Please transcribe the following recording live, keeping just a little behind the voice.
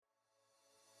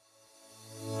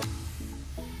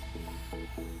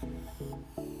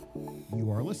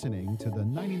are listening to the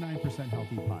 99%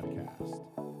 Healthy Podcast.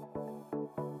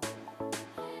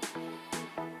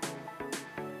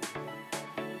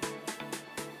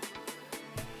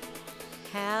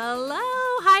 Hello.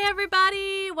 Hi,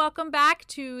 everybody. Welcome back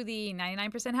to the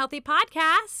 99% Healthy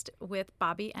Podcast with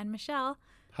Bobby and Michelle.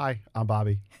 Hi, I'm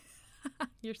Bobby.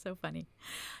 You're so funny.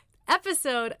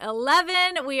 Episode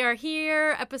 11. We are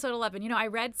here. Episode 11. You know, I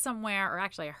read somewhere, or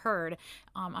actually I heard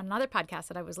on another podcast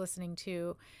that I was listening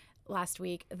to last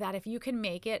week, that if you can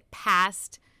make it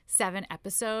past 7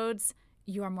 episodes,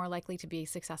 you are more likely to be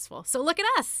successful. So look at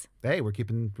us. Hey, we're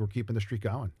keeping the streak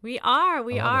going. We are. I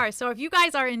love it. So if you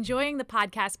guys are enjoying the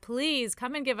podcast, please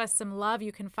come and give us some love.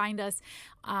 You can find us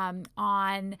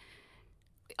on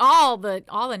all the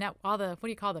what do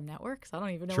you call them, networks? I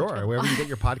don't even know. Sure, wherever you get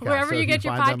your podcast. Wherever you get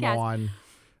your find podcast. them on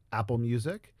Apple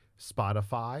Music,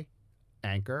 Spotify,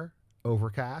 Anchor,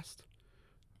 Overcast,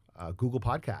 Google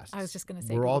Podcasts. I was just going to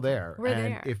say we're Google all there. We're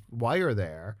and there. If while you're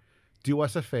there, do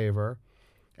us a favor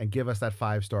and give us that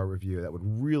 5-star review. That would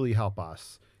really help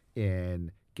us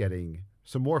in getting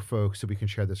some more folks so we can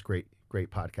share this great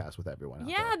podcast with everyone out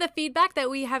Yeah, there. the feedback that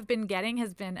we have been getting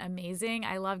has been amazing.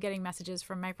 I love getting messages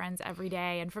from my friends every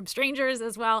day and from strangers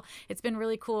as well. It's been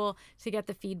really cool to get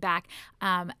the feedback.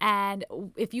 And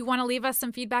if you want to leave us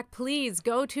some feedback, please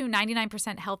go to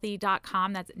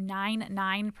 99percenthealthy.com. That's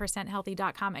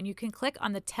 99percenthealthy.com. And you can click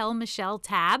on the Tell Michelle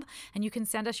tab and you can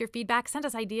send us your feedback. Send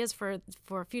us ideas for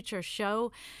future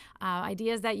show,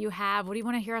 ideas that you have. What do you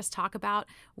want to hear us talk about?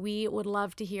 We would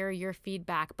love to hear your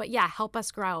feedback. But yeah, help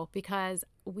us grow because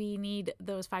we need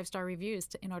those 5-star reviews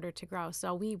in order to grow.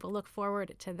 So we will look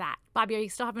forward to that. Bobby, are you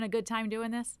still having a good time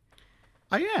doing this?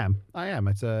 I am.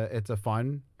 It's a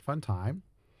fun time.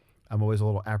 I'm always a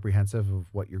little apprehensive of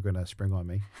what you're going to spring on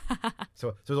me.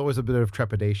 So there's always a bit of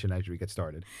trepidation as we get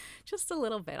started. Just a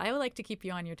little bit. I would like to keep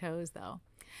you on your toes, though.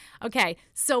 Okay,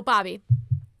 so Bobby,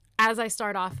 as I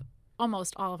start off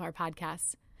almost all of our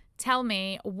podcasts, tell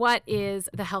me, what is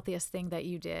the healthiest thing that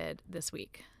you did this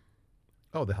week?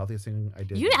 Oh, the healthiest thing I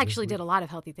did. You actually did a lot of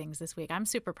healthy things this week. I'm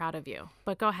super proud of you.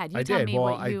 But go ahead. You tell me well,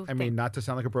 what you I mean, not to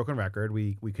sound like a broken record,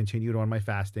 we continued on my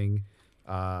fasting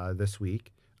this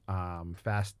week.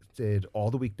 Fasted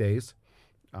all the weekdays.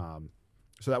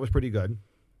 So that was pretty good.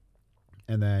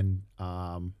 And then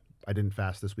I didn't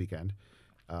fast this weekend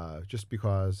just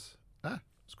because I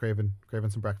was craving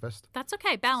some breakfast. That's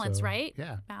okay. Balance, So, right?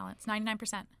 yeah. Balance.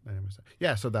 99%. 90%.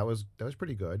 Yeah, so that was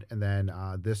pretty good. And then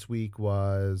this week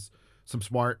was some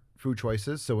smart food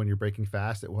choices. So when you're breaking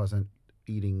fast, it wasn't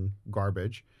eating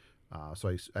garbage.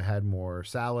 So I had more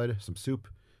salad, some soup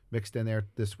mixed in there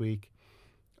this week.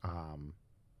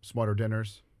 Smarter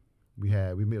dinners. We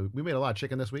made a lot of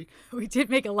chicken this week. We did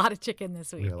make a lot of chicken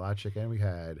this We week. had a lot of chicken. We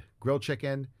had grilled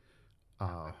chicken,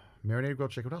 marinated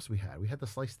grilled chicken. What else we had? We had the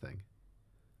sliced thing.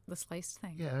 The sliced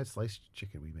thing. Yeah, that sliced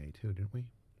chicken we made too, didn't we?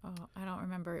 Oh, I don't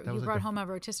remember. That You was like brought a- home a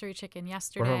rotisserie chicken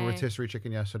yesterday. Brought home rotisserie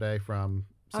chicken yesterday from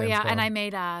Sam's yeah, Club. and I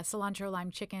made cilantro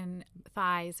lime chicken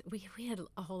thighs. We had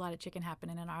a whole lot of chicken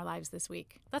happening in our lives this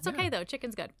week. That's okay, Yeah. though.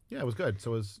 Chicken's good. Yeah, it was good.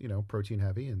 So it was, protein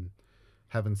heavy and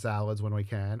having salads when we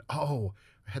can. Oh,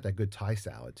 I had that good Thai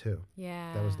salad too.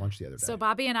 Yeah. That was lunch the other day. So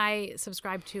Bobby and I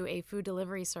subscribe to a food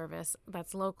delivery service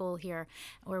that's local here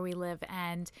where we live,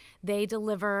 and they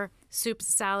deliver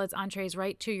soups, salads, entrees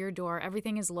right to your door.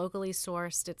 Everything is locally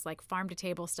sourced. It's like farm to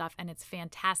table stuff, and it's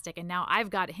fantastic. And now I've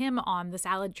got him on the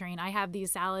salad train. I have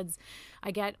these salads.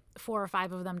 I get 4 or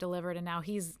 5 of them delivered, and now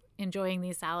he's enjoying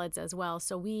these salads as well.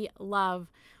 So we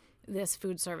love this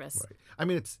food service. Right. I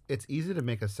mean, it's easy to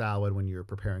make a salad when you're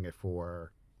preparing it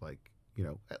for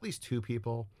at least 2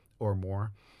 people or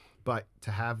more, but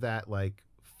to have that like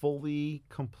fully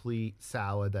complete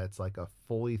salad that's like a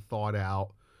fully thought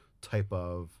out type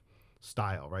of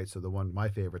style, right? So my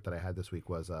favorite that I had this week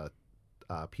was a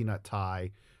peanut Thai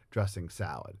dressing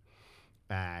salad,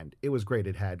 and it was great.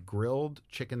 It had grilled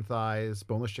chicken thighs,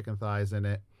 boneless chicken thighs in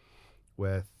it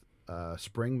with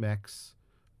spring mix,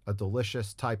 a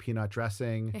delicious Thai peanut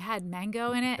dressing. It had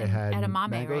mango in it, It and had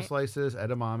edamame, mango right? slices,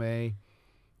 edamame.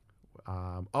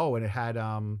 And it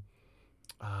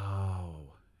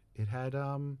had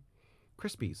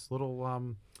Crispies,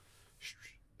 little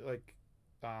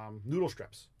noodle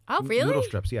strips. Oh, really? Noodle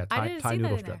strips, yeah. I Thai didn't see noodle that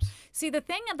in there. strips. See, the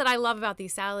thing that I love about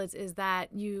these salads is that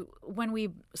when we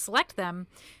select them,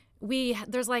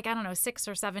 there's like, I don't know, 6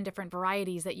 or 7 different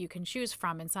varieties that you can choose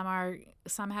from, and some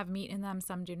have meat in them,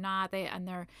 some do not.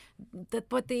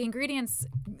 But the ingredients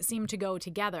seem to go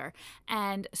together,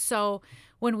 and so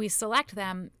when we select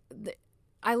them,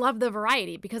 I love the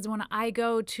variety, because when I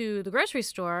go to the grocery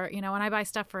store, when I buy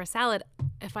stuff for a salad,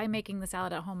 if I'm making the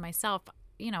salad at home myself,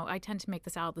 I tend to make the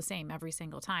salad the same every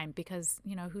single time because,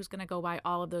 who's going to go buy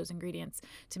all of those ingredients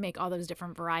to make all those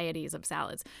different varieties of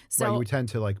salads? So right, you would tend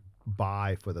to like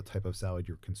buy for the type of salad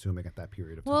you're consuming at that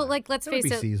period of time. well, like let's It would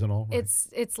face be it, seasonal. Right?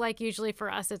 it's like usually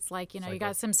for us, it's like, you Cycle.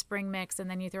 got some spring mix and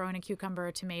then you throw in a cucumber,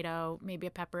 a tomato, maybe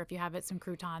a pepper if you have it, some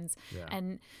croutons,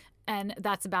 and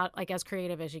that's about like as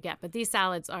creative as you get. But these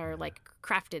salads are like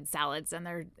crafted salads and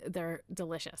they're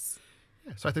delicious.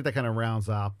 Yeah, so I think that kind of rounds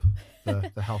up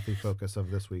the healthy focus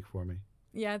of this week for me.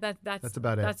 Yeah, that's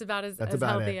about it. That's about as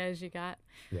healthy as you got.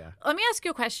 Yeah. Let me ask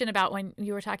you a question about when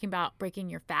you were talking about breaking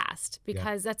your fast,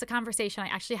 because that's a conversation I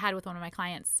actually had with one of my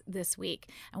clients this week.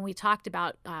 And we talked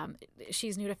about,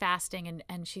 she's new to fasting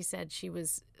and she said she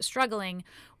was struggling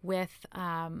with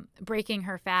breaking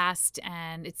her fast,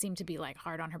 and it seemed to be like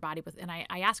hard on her body. And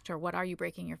I asked her, what are you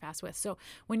breaking your fast with? So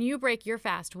when you break your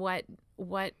fast, what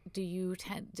do you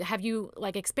have you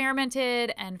like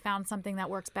experimented and found something that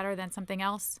works better than something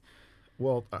else?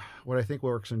 Well, what I think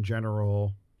works in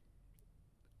general,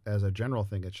 as a general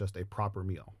thing, it's just a proper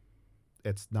meal.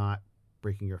 It's not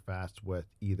breaking your fast with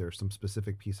either some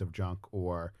specific piece of junk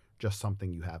or just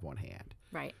something you have on hand.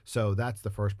 Right. So that's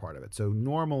the first part of it. So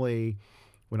normally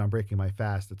when I'm breaking my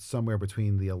fast, it's somewhere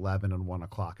between the 11 and 1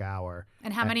 o'clock hour.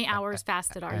 And how many hours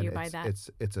fasted are you by that?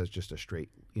 It's just a straight,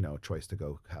 choice to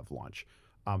go have lunch.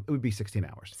 It would be 16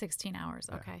 hours. 16 hours.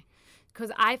 Okay.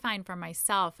 Because I find for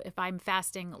myself, if I'm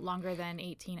fasting longer than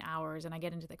 18 hours and I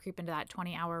get into creep into that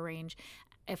 20-hour range,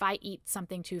 if I eat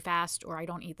something too fast or I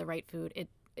don't eat the right food, it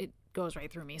goes right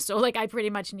through me. So like I pretty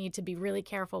much need to be really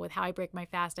careful with how I break my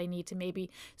fast. I need to maybe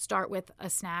start with a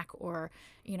snack or,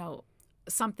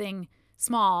 something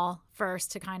small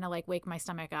first to kind of like wake my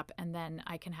stomach up, and then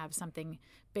I can have something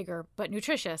bigger but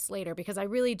nutritious later, because I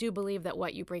really do believe that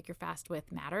what you break your fast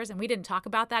with matters. And we didn't talk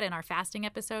about that in our fasting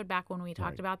episode back when we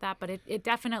talked about that, but it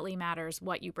definitely matters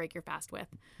what you break your fast with.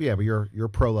 Yeah, but you're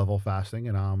pro level fasting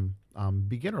and I'm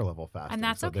beginner level fasting. And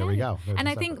that's so okay. There we go. And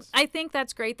I think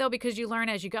that's great though, because you learn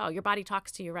as you go. Your body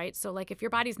talks to you, right? So like if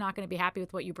your body's not going to be happy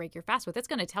with what you break your fast with, it's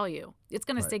going to tell you. It's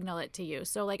going to signal it to you.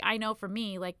 So like I know for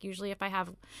me, like usually if I have,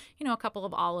 a couple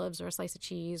of olives or a slice of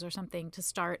cheese or something to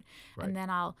start, and then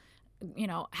I'll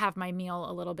have my meal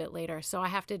a little bit later. So I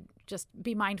have to just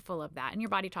be mindful of that. And your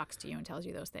body talks to you and tells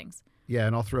you those things. Yeah.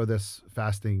 And I'll throw this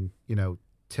fasting,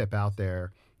 tip out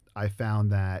there. I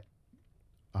found that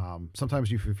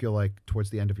sometimes you feel like towards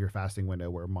the end of your fasting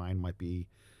window, where mine might be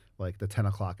like the 10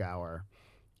 o'clock hour.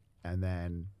 And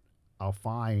then I'll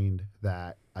find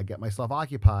that I get myself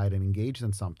occupied and engaged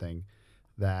in something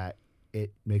that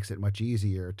it makes it much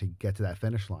easier to get to that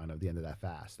finish line of the end of that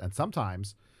fast. And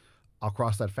sometimes I'll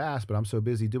cross that fast, but I'm so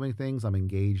busy doing things, I'm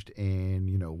engaged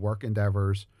in, work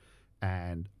endeavors,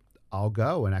 and I'll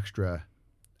go an extra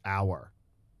hour,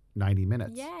 90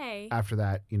 minutes. Yay. After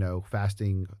that,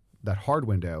 fasting, that hard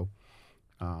window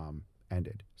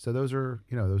ended. So those are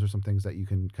some things that you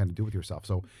can kind of do with yourself.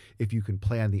 So if you can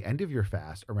plan the end of your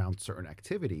fast around certain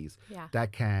activities,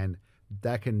 that can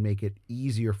make it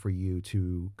easier for you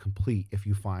to complete if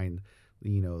you find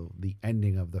the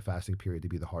ending of the fasting period to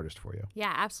be the hardest for you.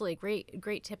 Yeah, absolutely.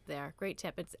 Great tip there. Great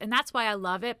tip. And that's why I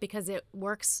love it, because it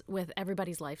works with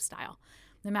everybody's lifestyle.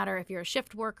 No matter if you're a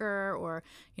shift worker or,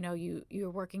 you're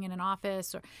working in an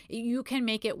office, or you can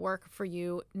make it work for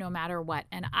you no matter what.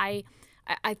 And I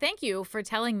thank you for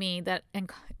telling me that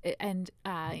and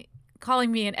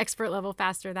calling me an expert level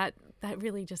faster. That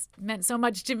really just meant so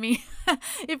much to me.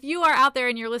 If you are out there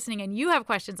and you're listening and you have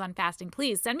questions on fasting,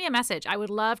 please send me a message. I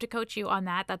would love to coach you on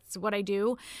that. That's what I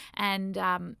do. And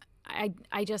I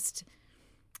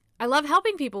love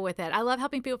helping people with it. I love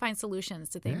helping people find solutions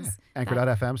to things. Yeah.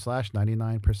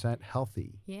 Anchor.fm/99%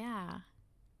 healthy. Yeah.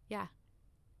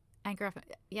 Anchor FM.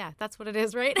 Yeah, that's what it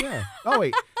is, right? Yeah. Oh,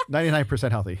 wait.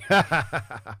 99% healthy.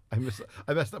 I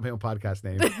messed up my own podcast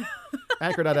name.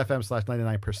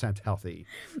 Anchor.fm/99% healthy.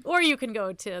 Or you can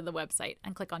go to the website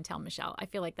and click on Tell Michelle. I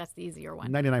feel like that's the easier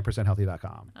one.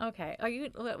 99percenthealthy.com. Okay.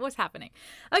 What's happening?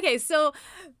 Okay. So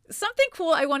something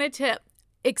cool I wanted to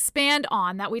expand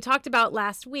on that we talked about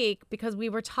last week, because we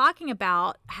were talking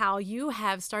about how you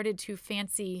have started to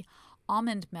fancy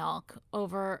almond milk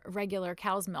over regular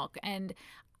cow's milk. And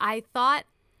I thought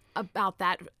about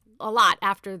that a lot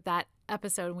after that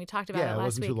episode, and we talked about it last week. Yeah, it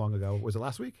wasn't too long ago. Was it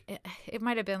last week? It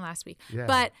might have been last week. Yeah.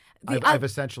 But I've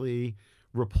essentially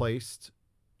replaced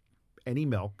any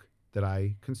milk that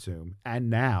I consume, and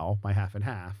now my half and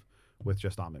half, with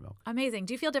just almond milk. Amazing.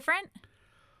 Do you feel different?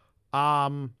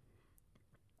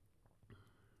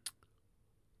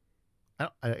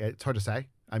 It's hard to say.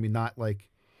 I mean, not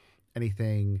like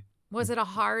anything. Was it a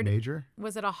hard major?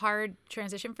 Was it a hard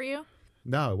transition for you?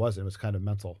 No, it wasn't. It was kind of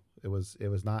mental. It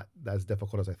was not as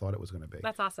difficult as I thought it was going to be.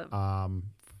 That's awesome.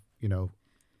 You know,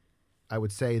 I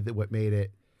would say that what made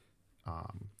it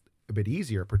a bit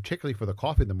easier, particularly for the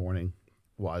coffee in the morning,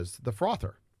 was the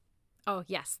frother. Oh,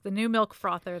 yes. The new milk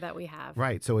frother that we have.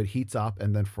 Right. So it heats up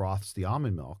and then froths the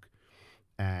almond milk.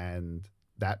 And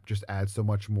that just adds so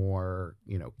much more,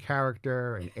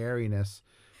 character and airiness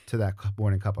to that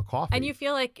morning cup of coffee. And you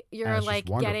feel like you're it's like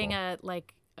just getting wonderful.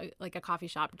 a coffee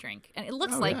shop drink. And it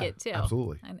looks Oh, like yeah, it too.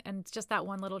 absolutely. And it's just that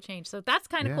one little change. So that's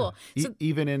kind of Yeah. cool. So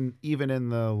Even in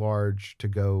the large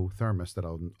to-go thermos that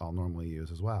I'll normally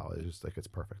use as well. It's just like it's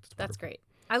perfect. It's that's wonderful. great.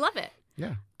 I love it.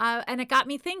 Yeah. And it got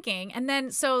me thinking. And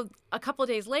then, so a couple of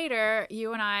days later,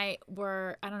 you and I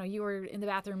were, I don't know, you were in the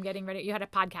bathroom getting ready. You had a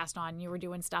podcast on, you were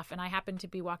doing stuff. And I happened to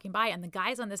be walking by. And the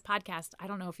guys on this podcast, I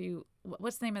don't know if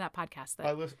what's the name of that podcast?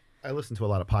 I listen to a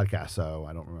lot of podcasts, so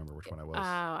I don't remember which one I was.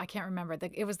 I can't remember.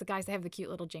 It was the guys that have the cute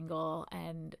little jingle.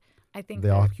 And I think They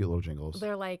all have cute little jingles.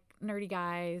 they're like nerdy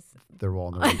guys. They're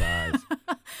all nerdy guys.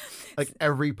 Like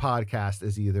every podcast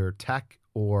is either tech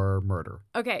or murder.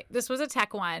 Okay, this was a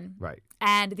tech one. Right.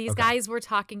 And these Okay. guys were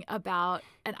talking about,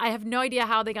 and I have no idea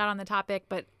how they got on the topic,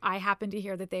 but I happened to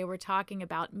hear that they were talking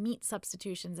about meat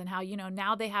substitutions and how,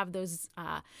 now they have those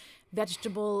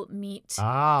vegetable meat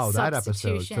Oh, that episode. So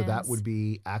substitutions. that would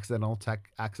be Accidental Tech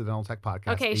Podcast.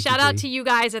 Okay, ATP. shout out to you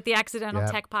guys at the Accidental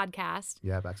Yep. Tech Podcast.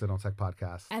 Yep, Accidental Tech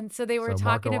Podcast. And so they were So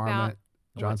talking Marco about. Arment,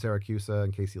 John Syracusa,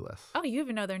 and Casey Liss. Oh, you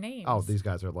even know their names. Oh, these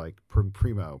guys are like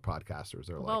primo podcasters.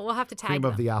 They're Well, like we'll have to tag cream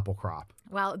them. of the apple crop.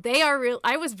 Well, they are real.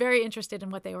 I was very interested in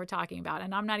what they were talking about,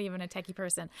 and I'm not even a techie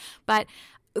person, but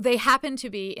they happened to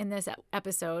be in this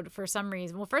episode for some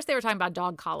reason. Well, first they were talking about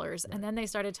dog collars, and then they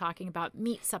started talking about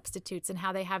meat substitutes and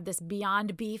how they have this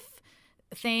Beyond Beef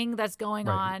thing that's going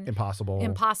on. Impossible,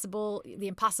 the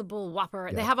Impossible Whopper.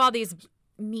 Yeah. They have all these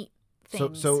meat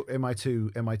things. So am I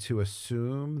to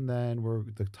assume then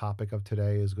the topic of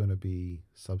today is going to be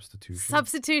substitution?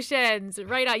 Substitutions.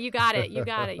 Right on. You got it. You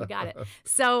got it. You got it.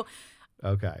 So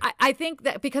Okay. I think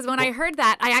that because when I heard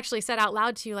that, I actually said out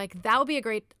loud to you, like, that would be a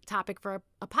great topic for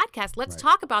a podcast. Let's Right.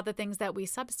 talk about the things that we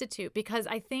substitute, because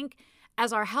I think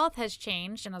as our health has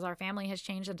changed and as our family has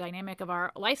changed, the dynamic of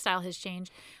our lifestyle has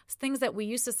changed, things that we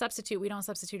used to substitute, we don't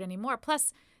substitute anymore.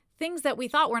 Plus, things that we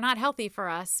thought were not healthy for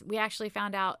us, we actually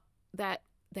found out that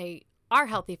they are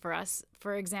healthy for us.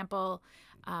 For example,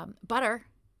 butter.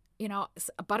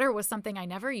 Butter was something I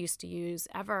never used to use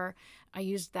ever. I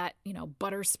used that,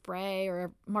 butter spray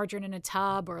or margarine in a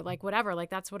tub or like whatever. Like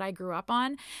that's what I grew up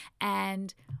on.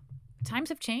 And times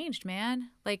have changed, man.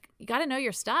 Like you got to know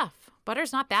your stuff.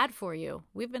 Butter's not bad for you.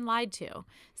 We've been lied to.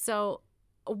 So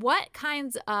what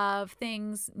kinds of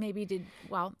things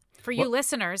for you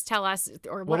listeners, tell us,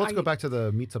 or what let's go back to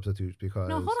the meat substitutes because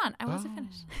No, hold on. I wasn't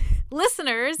finished.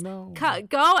 Listeners, No.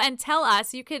 go and tell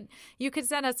us. You could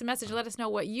send us a message. Let us know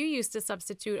what you used to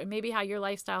substitute and maybe how your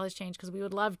lifestyle has changed, because we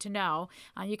would love to know.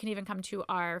 You can even come to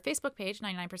our Facebook page,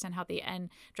 99% Healthy, and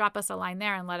drop us a line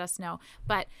there and let us know.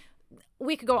 But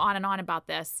we could go on and on about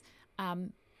this.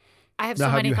 I have Now, so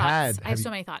have many you thoughts. had- I have so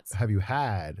many thoughts. Have you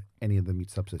had any of the meat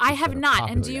substitutes? I have that are not. And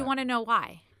popular do you yet? want to know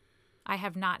why? I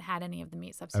have not had any of the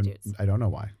meat substitutes. I don't know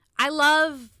why. I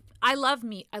love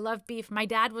meat. I love beef. My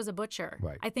dad was a butcher.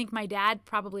 Right. I think my dad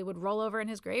probably would roll over in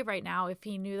his grave right now if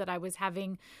he knew that I was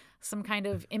having some kind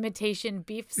of imitation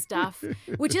beef stuff,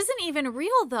 which isn't even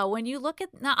real though. When you look at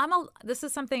this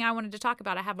is something I wanted to talk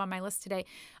about. I have on my list today.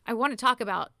 I want to talk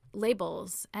about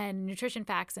labels and nutrition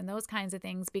facts and those kinds of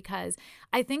things, because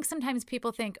I think sometimes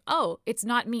people think, oh, it's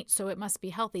not meat, so it must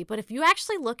be healthy. But if you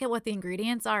actually look at what the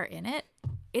ingredients are in it,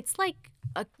 it's like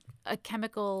a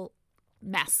chemical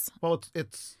mess. Well,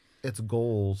 its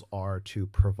goals are to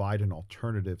provide an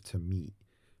alternative to meat.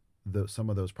 Some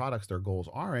of those products, their goals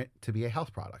aren't to be a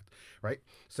health product, right?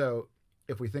 So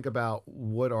if we think about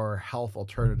what are health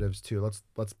alternatives to,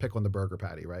 let's pick on the burger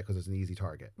patty, right? Because it's an easy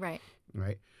target, Right.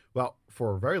 right? Well,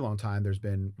 for a very long time, there's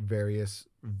been various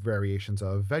variations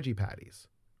of veggie patties,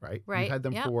 right? Right. We've had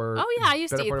them Yep. for I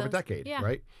used to better eat part those. of a decade, Yeah.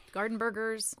 right? Garden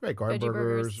burgers. Right, garden veggie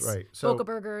burgers, right? So Boca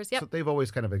burgers. Yep. So they've always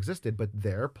kind of existed, but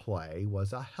their play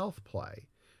was a health play,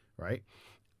 right?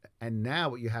 And now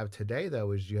what you have today,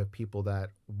 though, is you have people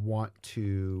that want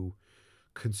to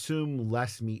consume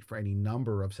less meat for any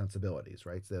number of sensibilities,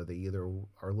 right? So they either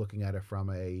are looking at it from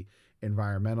a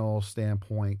environmental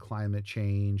standpoint, climate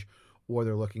change, or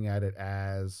they're looking at it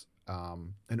as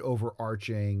an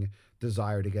overarching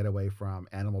desire to get away from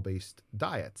animal-based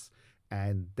diets.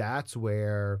 And that's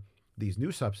where these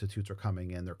new substitutes are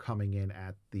coming in. They're coming in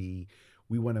at we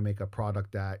want to make a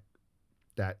product that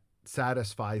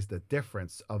satisfies the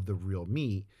difference of the real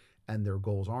meat and their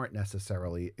goals aren't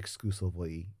necessarily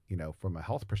exclusively, from a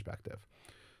health perspective.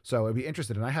 So I'd be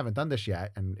interested, and I haven't done this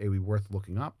yet, and it'd be worth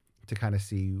looking up to kind of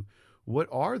see what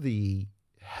are the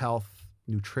health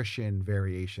nutrition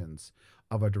variations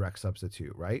of a direct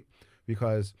substitute, right?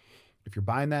 Because if you're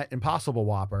buying that Impossible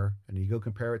Whopper and you go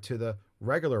compare it to the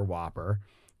regular Whopper,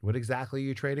 what exactly are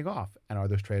you trading off? And are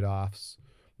those trade-offs,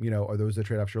 are those the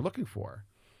trade-offs you're looking for?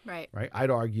 Right. Right. I'd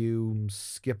argue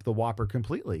skip the Whopper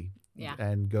completely. Yeah.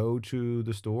 And go to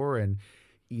the store and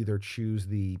either choose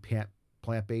the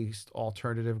plant-based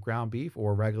alternative ground beef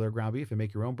or regular ground beef and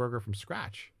make your own burger from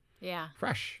scratch. Yeah.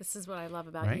 Fresh. This is what I love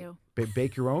about right? you.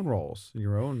 Bake your own rolls in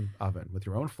your own oven with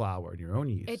your own flour and your own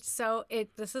yeast.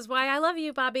 This is why I love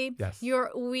you, Bobby. Yes.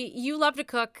 You love to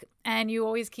cook and you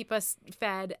always keep us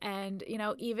fed, and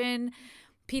even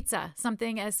pizza,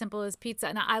 something as simple as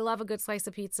pizza. Now, I love a good slice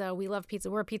of pizza. We love pizza.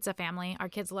 We're a pizza family. Our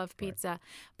kids love pizza. Right.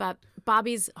 But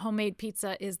Bobby's homemade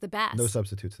pizza is the best. No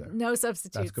substitutes there. No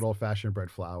substitutes. That's good old-fashioned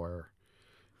bread flour,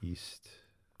 yeast.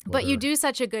 But you do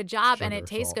such a good job, sugar, and it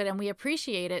tastes salt. Good, and we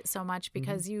appreciate it so much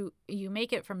because you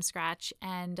make it from scratch,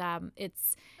 and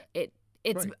it's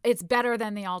better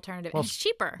than the alternative. Well, it's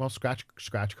cheaper. Well,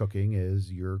 scratch cooking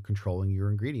is you're controlling your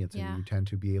ingredients, and you tend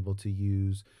to be able to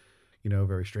use,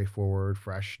 very straightforward,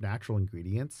 fresh, natural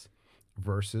ingredients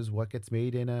versus what gets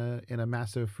made in a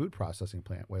massive food processing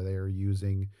plant where they're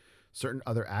using certain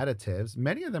other additives.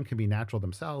 Many of them can be natural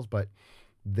themselves, but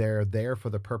they're there for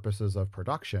the purposes of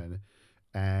production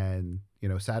and,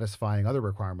 satisfying other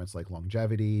requirements like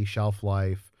longevity, shelf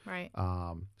life, right.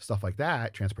 Stuff like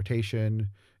that, transportation,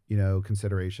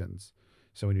 considerations.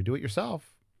 So when you do it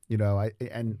yourself,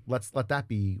 and let's let that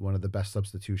be one of the best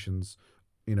substitutions,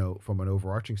 from an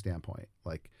overarching standpoint.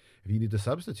 Like if you need to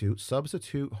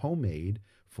substitute homemade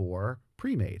for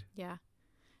pre-made. Yeah.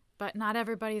 But not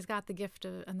everybody's got the gift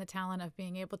and the talent of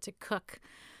being able to cook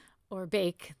or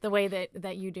bake the way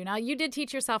that you do. Now, you did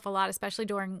teach yourself a lot, especially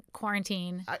during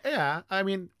quarantine. It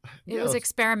was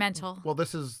experimental. Well,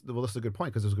 this is a good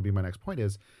point, because this is going to be my next point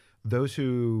is those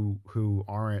who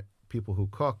aren't people who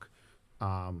cook,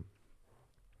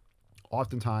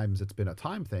 oftentimes it's been a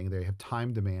time thing. They have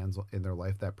time demands in their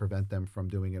life that prevent them from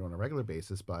doing it on a regular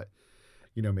basis, but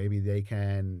maybe they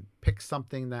can pick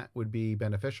something that would be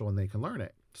beneficial and they can learn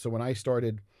it. So when I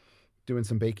started doing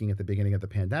some baking at the beginning of the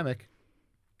pandemic,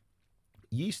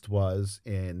 yeast was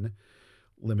in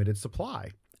limited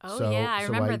supply. Oh, I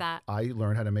remember that. I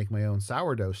learned how to make my own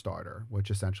sourdough starter, which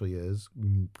essentially is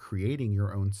creating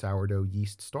your own sourdough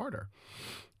yeast starter.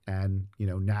 And,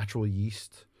 natural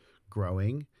yeast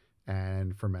growing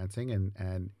and fermenting.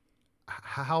 And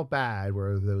how bad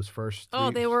were those first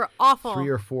they were awful. 3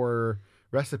 or 4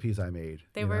 recipes I made?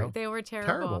 They were terrible.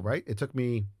 Terrible, right? It took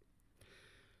me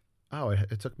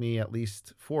at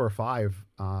least 4 or 5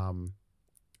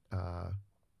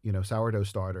 sourdough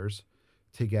starters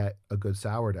to get a good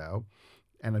sourdough.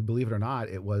 And believe it or not,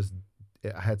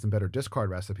 I had some better discard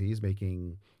recipes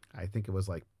making, I think it was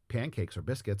like pancakes or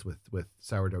biscuits with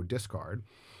sourdough discard.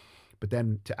 But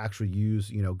then to actually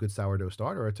use, good sourdough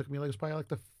starter, it took me probably like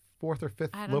the 4th or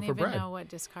 5th loaf of bread. I don't even know what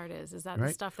discard is. Is that right?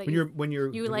 The stuff that when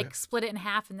you're split it in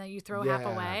half and then you throw half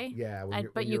away? Yeah.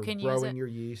 But you can growing use it. your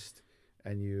yeast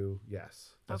and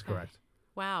yes, that's okay. correct.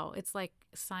 Wow. It's like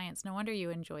science. No wonder you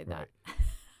enjoyed that.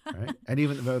 Right. And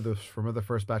even from the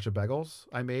first batch of bagels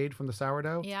I made from the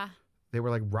sourdough, they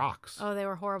were like rocks. Oh, they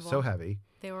were horrible. So heavy.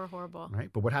 They were horrible. Right.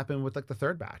 But what happened with the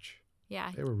third batch?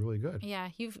 Yeah. They were really good. Yeah.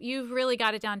 You've really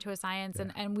got it down to a science.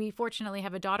 Yeah. And we fortunately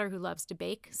have a daughter who loves to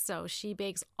bake. So she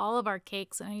bakes all of our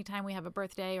cakes. And anytime we have a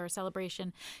birthday or a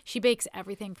celebration, she bakes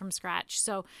everything from scratch.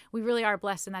 So we really are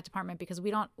blessed in that department because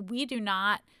we do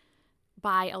not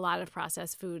buy a lot of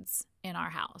processed foods in our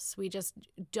house. We just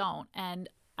don't. And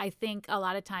I think a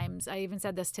lot of times, I even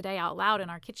said this today out loud in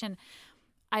our kitchen,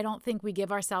 I don't think we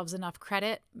give ourselves enough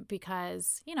credit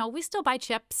because, we still buy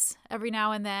chips every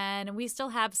now and then, and we still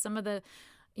have some of the,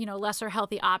 lesser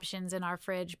healthy options in our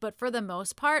fridge. But for the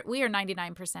most part, we are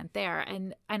 99% there.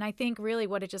 And I think really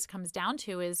what it just comes down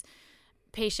to is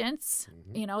patience.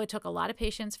 It took a lot of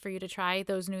patience for you to try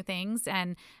those new things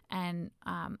and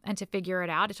to figure it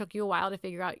out. It took you a while to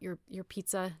figure out your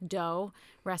pizza dough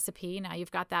recipe. Now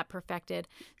you've got that perfected.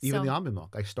 Even the almond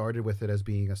milk, I started with it as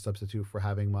being a substitute for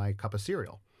having my cup of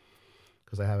cereal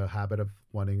because I have a habit of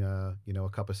wanting a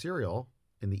cup of cereal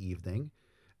in the evening,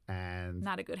 and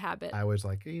not a good habit. I was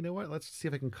like, hey, you know what? Let's see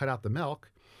if I can cut out the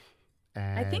milk.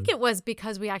 And I think it was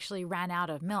because we actually ran out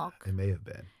of milk. It may have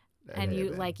been. And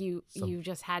you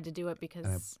just had to do it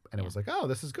because it was like, oh,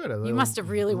 this is good. You must have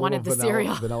really wanted the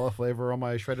cereal, vanilla flavor on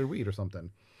my shredded wheat or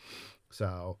something.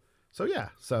 So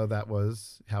that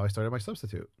was how I started my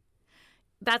substitute.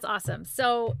 That's awesome.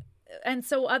 So, and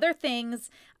so other things,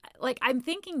 like I'm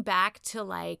thinking back to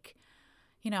like,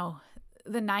 you know,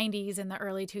 the 90s and the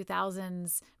early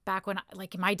 2000s, back when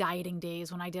like in my dieting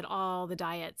days, when I did all the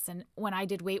diets and when I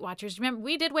did Weight Watchers. Remember,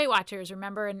 we did Weight Watchers,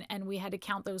 remember? And we had to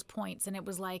count those points. And it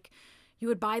was like, you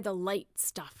would buy the light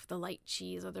stuff, the light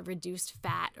cheese or the reduced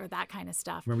fat or that kind of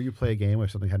stuff. Remember you play a game where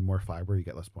something had more fiber, you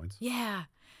get less points? Yeah.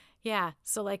 Yeah.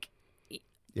 So like,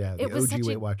 Yeah, the it was OG such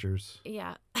Weight a, Watchers.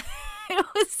 yeah.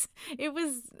 it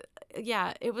was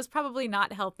yeah, it was probably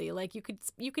not healthy. Like you could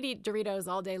eat Doritos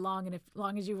all day long, and if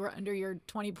long as you were under your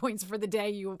 20 points for the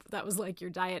day, that was like your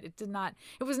diet.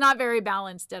 It was not very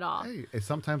balanced at all. Hey,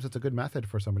 sometimes it's a good method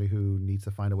for somebody who needs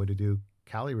to find a way to do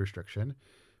calorie restriction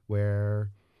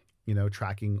where,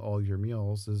 tracking all your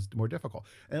meals is more difficult.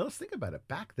 And let's think about it.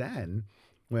 Back then,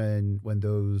 when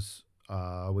those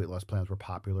weight loss plans were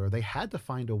popular, they had to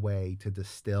find a way to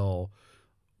distill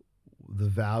the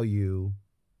value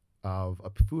of a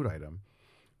food item,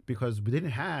 because we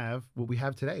didn't have what we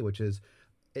have today, which is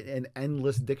an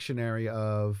endless dictionary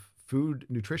of food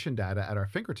nutrition data at our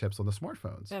fingertips on the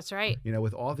smartphones. That's right.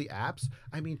 With all the apps,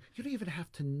 I mean, you don't even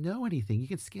have to know anything. You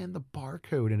can scan the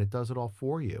barcode and it does it all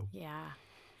for you. Yeah.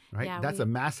 Right? Yeah, That's a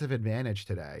massive advantage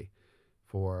today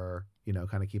for,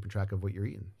 kind of keeping track of what you're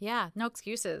eating. Yeah, no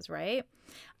excuses, right?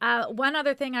 One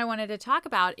other thing I wanted to talk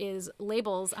about is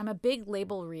labels. I'm a big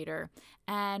label reader.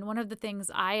 And one of the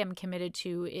things I am committed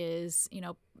to is,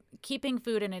 keeping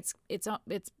food in its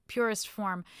purest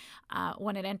form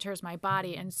when it enters my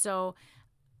body. And so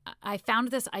I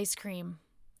found this ice cream.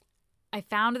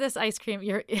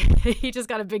 He just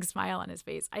got a big smile on his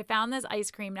face. I found this ice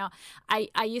cream. Now,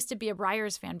 I used to be a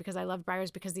Breyers fan because I loved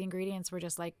Breyers because the ingredients were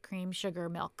just like cream, sugar,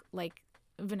 milk, like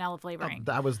vanilla flavoring.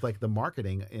 That was like the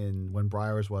marketing when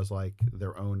Breyers was like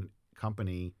their own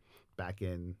company back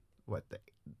in the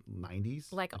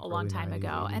 90s? Like a long time 90s,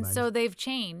 ago. 80s, And 90s. so they've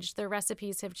changed. Their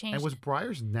recipes have changed. And was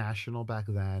Breyers national back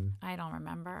then? I don't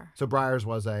remember. So Breyers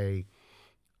was a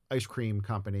ice cream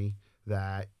company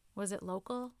that... Was it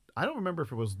local? I don't remember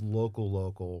if it was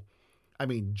local. I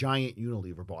mean, Giant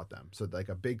Unilever bought them. So like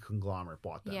a big conglomerate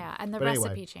bought them. Yeah, and the But recipe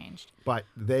anyway, changed. But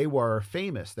they were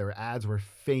famous. Their ads were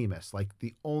famous. Like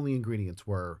the only ingredients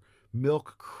were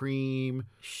milk, cream,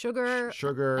 sugar,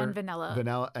 and vanilla.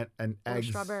 And eggs,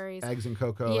 strawberries. Eggs and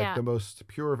cocoa. Yeah. Like the most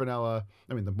pure vanilla.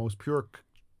 I mean, the most pure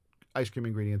ice cream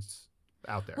ingredients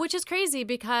out there. Which is crazy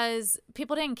because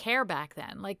people didn't care back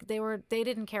then. Like they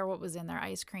didn't care what was in their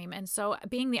ice cream. And so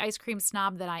being the ice cream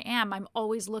snob that I am, I'm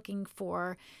always looking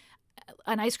for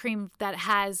an ice cream that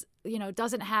has,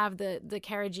 doesn't have the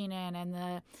carrageenan and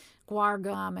the guar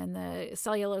gum and the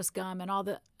cellulose gum and all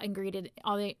the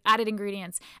added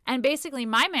ingredients. And basically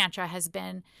my mantra has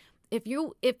been, if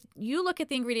you look at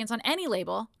the ingredients on any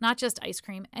label, not just ice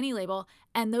cream, any label,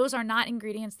 and those are not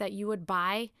ingredients that you would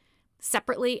buy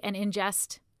separately and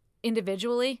ingest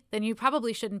individually, then you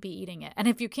probably shouldn't be eating it. And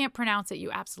if you can't pronounce it, you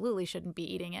absolutely shouldn't be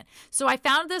eating it. So I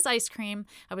found this ice cream.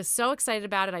 I was so excited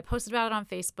about it. I posted about it on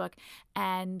Facebook,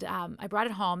 and I brought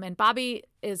it home. And Bobby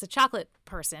is a chocolate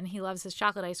person. He loves his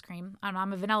chocolate ice cream.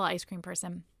 I'm a vanilla ice cream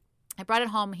person. I brought it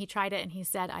home. He tried it, and he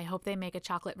said, I hope they make a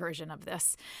chocolate version of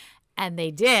this. And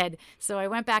they did. So I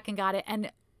went back and got it.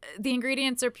 And the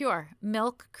ingredients are pure: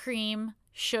 milk, cream,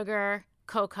 sugar,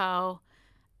 cocoa,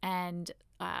 and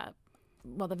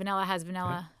the vanilla has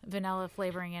vanilla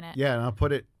flavoring in it. Yeah, and I'll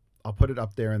put it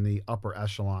up there in the upper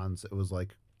echelons. It was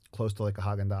like close to like a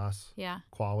Haagen-Dazs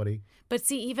quality. But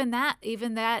see, even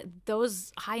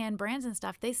those high-end brands and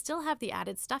stuff, they still have the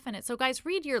added stuff in it. So guys,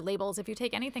 read your labels. If you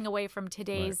take anything away from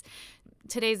today's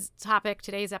topic,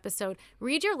 today's episode,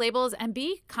 read your labels and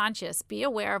be conscious, be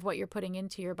aware of what you're putting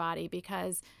into your body,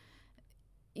 because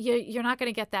you're not going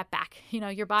to get that back.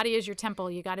 Your body is your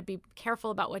temple. You got to be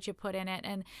careful about what you put in it.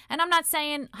 And I'm not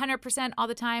saying 100% all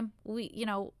the time.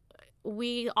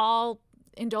 We all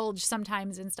indulge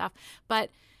sometimes in stuff,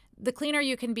 but the cleaner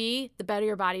you can be, the better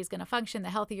your body's going to function, the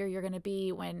healthier you're going to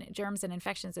be when germs and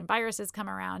infections and viruses come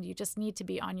around. You just need to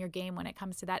be on your game when it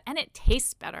comes to that. And it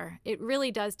tastes better. It really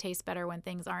does taste better when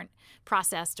things aren't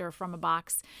processed or from a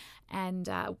box. And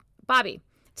Bobby,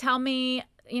 tell me,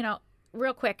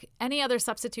 real quick, any other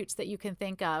substitutes that you can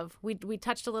think of? We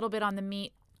touched a little bit on the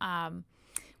meat. I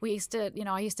used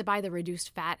to buy the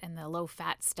reduced fat and the low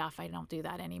fat stuff. I don't do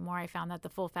that anymore. I found that the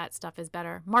full fat stuff is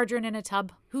better. Margarine in a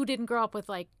tub. Who didn't grow up with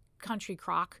like country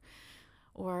crock?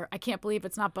 Or I can't believe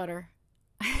it's not butter.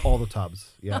 All the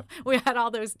tubs. Yeah. We had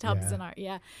all those tubs in our,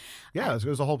 Yeah, it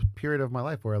was a whole period of my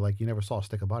life where like you never saw a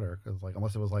stick of butter, because like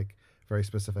unless it was like very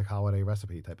specific holiday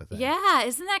recipe type of thing. Yeah,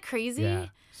 isn't that crazy? Yeah.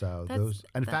 So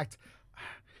in fact,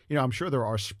 I'm sure there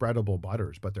are spreadable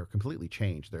butters, but they're completely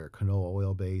changed. They're canola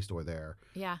oil based, or they're,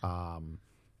 Yeah.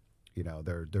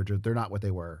 they're not what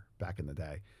they were back in the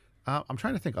day. I'm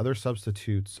trying to think other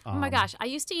substitutes. Oh my gosh, I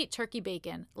used to eat turkey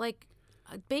bacon. Like,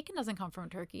 bacon doesn't come from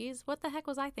turkeys. What the heck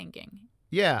was I thinking?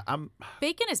 Yeah,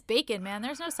 Bacon is bacon, man.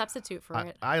 There's no substitute for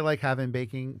it. I like having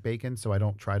bacon, so I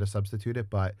don't try to substitute it.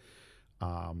 But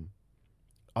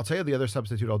I'll tell you the other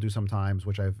substitute I'll do sometimes,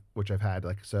 which I've had.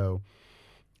 Like, so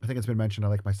I think it's been mentioned. I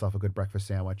like myself a good breakfast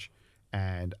sandwich,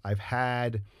 and I've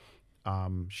had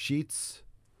Sheetz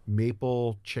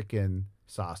maple chicken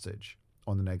sausage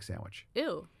on an egg sandwich.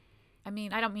 Ew. I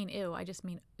mean, I don't mean ew. I just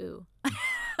mean ooh.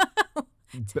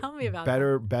 Tell me about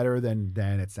better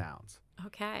than it sounds. that.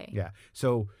 Okay. Yeah.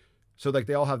 So like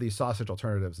they all have these sausage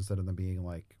alternatives instead of them being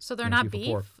like. So they're not beef? beef?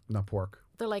 Pork, not pork.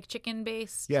 They're like chicken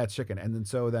based? Yeah, it's chicken. And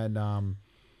then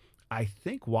I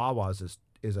think Wawa's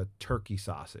is a turkey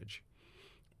sausage.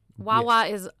 Wawa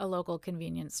is a local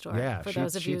convenience store. Yeah, for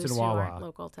those of you who aren't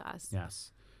local to us.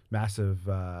 Yes. Massive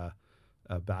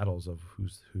battles of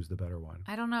who's the better one.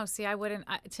 I don't know. See, I wouldn't.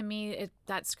 To me,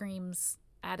 that screams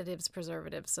additives,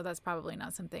 preservatives. So that's probably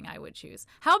not something I would choose.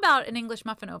 How about an English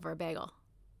muffin over a bagel?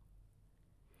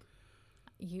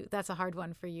 That's a hard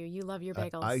one for you. You love your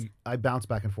bagels. I bounce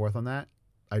back and forth on that.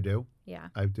 I do. Yeah.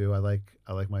 I do. I like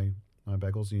my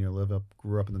bagels.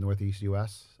 Grew up in the Northeast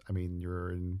U.S. I mean,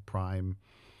 you're in prime,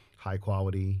 high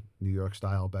quality New York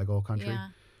style bagel country. Yeah.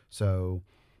 So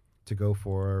to go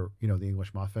for the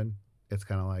English muffin, it's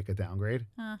kind of like a downgrade.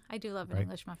 I do love an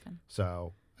English muffin.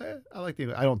 So I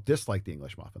don't dislike the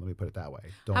English muffin. Let me put it that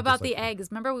way. How about the eggs?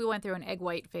 Remember we went through an egg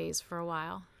white phase for a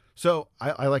while. So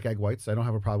I like egg whites. I don't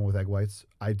have a problem with egg whites.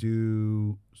 I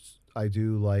do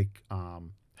like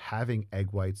having egg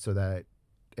whites so that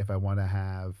if I want to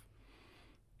have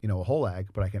a whole egg,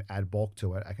 but I can add bulk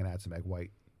to it, I can add some egg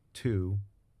white to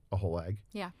a whole egg.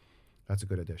 Yeah. That's a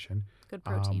good addition. Good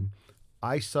protein.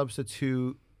 I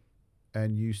substitute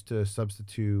and used to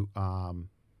substitute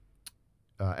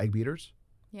egg beaters.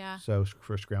 Yeah. So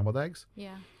for scrambled eggs.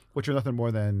 Yeah. Which are nothing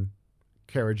more than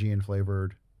carrageenan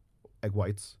flavored egg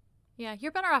whites. Yeah.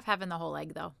 You're better off having the whole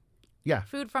egg, though. Yeah.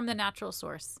 Food from the natural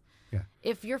source. Yeah.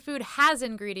 If your food has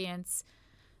ingredients,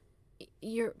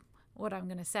 what I'm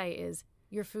going to say is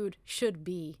your food should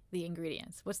be the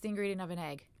ingredients. What's the ingredient of an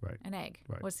egg? Right. An egg.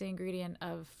 Right. What's the ingredient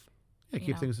of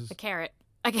keep things a carrot?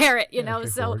 A carrot,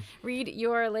 so read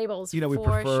your labels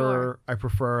for sure. I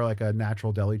prefer like a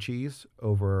natural deli cheese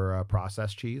over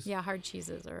processed cheese. Yeah, hard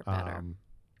cheeses are better.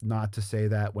 Not to say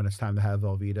that when it's time to have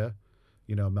Velveeta,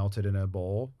 melted in a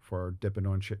bowl for dipping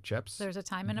on chips. There's a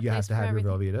time and a you place have to for have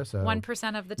everything. your Velveeta. So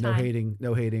 1% of the time.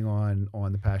 No hating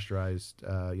on the pasteurized,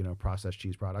 processed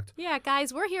cheese product. Yeah,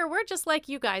 guys, we're here. We're just like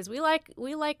you guys. We like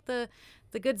the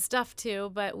good stuff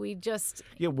too, but we just.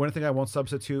 Yeah, one thing I won't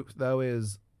substitute though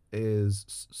is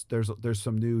there's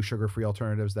some new sugar-free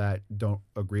alternatives that don't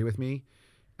agree with me,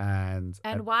 and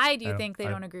why do you think they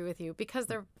don't agree with you? Because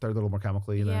they're a little more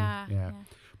chemically. Yeah.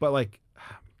 But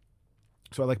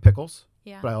so I like pickles.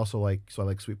 Yeah. But I also like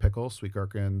sweet pickles, sweet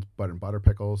gherkins, butter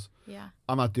pickles. Yeah.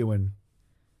 I'm not doing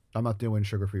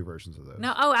sugar-free versions of those.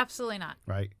 No. Oh, absolutely not.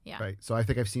 Right. Yeah. Right. So I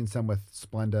think I've seen some with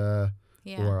Splenda.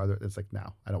 Yeah. Or other. It's like,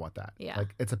 no, I don't want that. Yeah.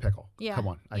 Like, it's a pickle. Yeah. Come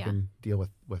on, I can deal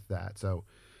with that. So.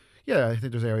 Yeah, I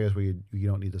think there's areas where you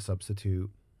don't need to substitute.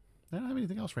 I don't have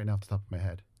anything else right now off the top of my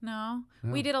head. No.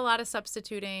 We did a lot of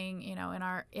substituting, in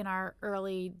our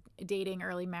early dating,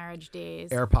 early marriage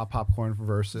days. Air pop popcorn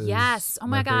versus yes. Oh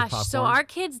my gosh. popcorn. So our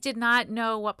kids did not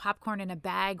know what popcorn in a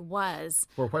bag was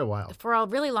for quite a while. For a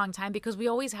really long time because we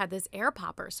always had this air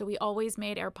popper. So we always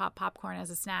made air pop popcorn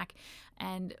as a snack.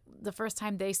 And the first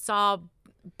time they saw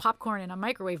popcorn in a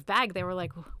microwave bag, they were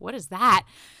like, "What is that?"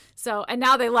 So, and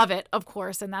now they love it, of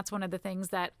course, and that's one of the things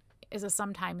that is a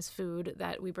sometimes food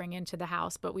that we bring into the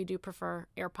house, but we do prefer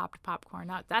air popped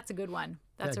popcorn. That's a good one.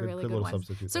 That's a really good one.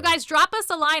 So guys, drop us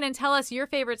a line and tell us your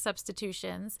favorite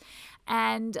substitutions,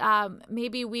 and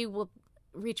maybe we will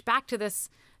reach back to this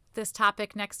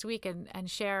topic next week and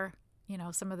share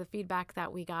some of the feedback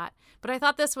that we got. But I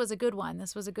thought this was a good one.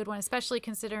 This was a good one, especially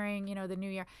considering, the new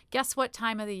year. Guess what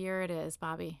time of the year it is,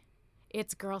 Bobby?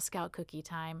 It's Girl Scout cookie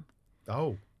time.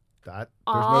 Oh, there's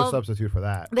no substitute for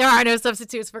that. There are no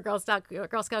substitutes for Girl Scout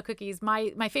cookies.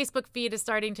 My Facebook feed is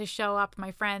starting to show up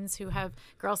my friends who have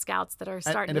Girl Scouts that are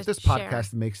starting to share. And if this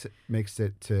podcast makes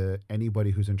it to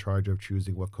anybody who's in charge of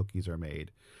choosing what cookies are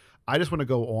made, I just want to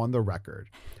go on the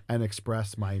record and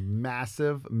express my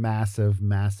massive, massive,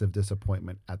 massive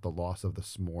disappointment at the loss of the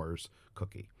s'mores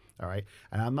cookie. All right.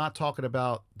 And I'm not talking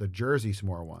about the Jersey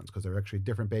s'more ones because they're actually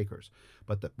different bakers,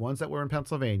 but the ones that were in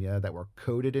Pennsylvania that were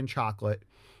coated in chocolate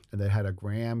and they had a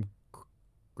graham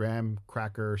graham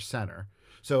cracker center.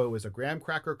 So it was a graham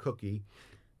cracker cookie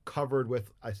covered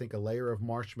with, I think, a layer of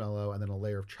marshmallow and then a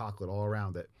layer of chocolate all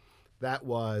around it. That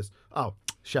was,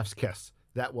 chef's kiss.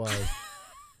 That was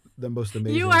the most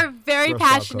amazing. You are very Girl Scout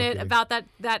passionate cookie. about that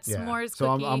s'mores So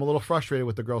cookie. I'm a little frustrated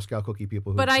with the Girl Scout cookie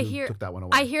people who, but took that one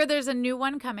away. I hear there's a new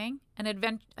one coming, I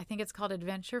think it's called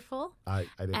Adventureful. I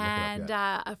didn't and look it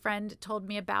up yet. A friend told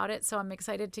me about it, so I'm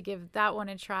excited to give that one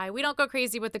a try. We don't go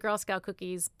crazy with the Girl Scout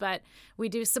cookies, but we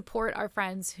do support our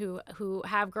friends who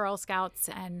have Girl Scouts,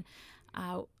 and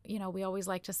we always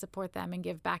like to support them and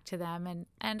give back to them.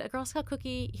 And a Girl Scout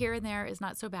cookie here and there is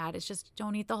not so bad. It's just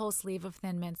don't eat the whole sleeve of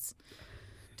Thin Mints.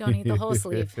 Don't eat the whole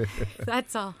sleeve.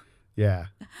 That's all. Yeah.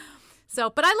 So,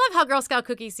 but I love how Girl Scout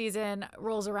cookie season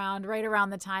rolls around right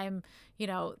around the time,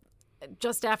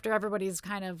 just after everybody's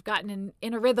kind of gotten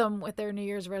in a rhythm with their New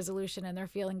Year's resolution and they're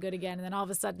feeling good again. And then all of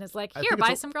a sudden it's like, here,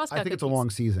 buy some Girl Scout cookies. I think it's a long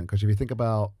season because if you think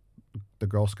about the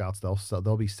Girl Scouts,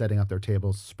 they'll be setting up their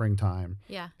tables springtime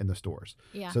in the stores.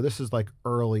 Yeah. So this is like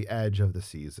early edge of the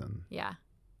season. Yeah.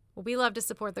 Well, we love to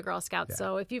support the Girl Scouts. Yeah.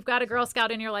 So if you've got a Girl Scout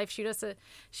in your life, shoot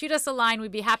us a line. We'd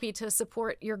be happy to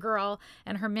support your girl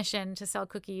and her mission to sell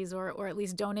cookies or at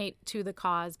least donate to the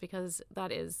cause, because that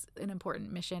is an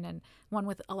important mission and one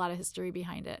with a lot of history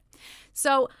behind it.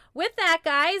 So with that,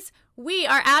 guys, we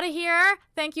are out of here.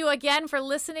 Thank you again for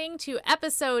listening to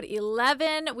episode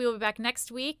 11. We will be back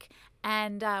next week.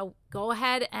 And go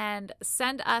ahead and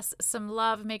send us some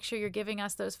love. Make sure you're giving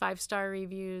us those 5-star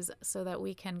reviews so that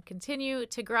we can continue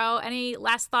to grow. Any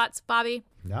last thoughts, Bobby?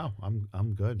 No,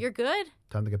 I'm good. You're good?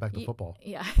 Time to get back to football.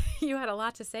 Yeah, you had a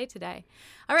lot to say today.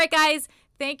 All right, guys.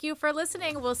 Thank you for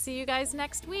listening. We'll see you guys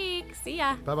next week. See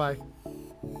ya. Bye-bye.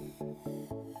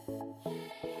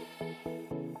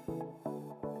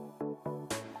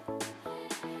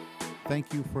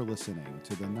 Thank you for listening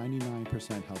to the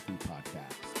 99% Healthy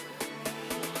Podcast.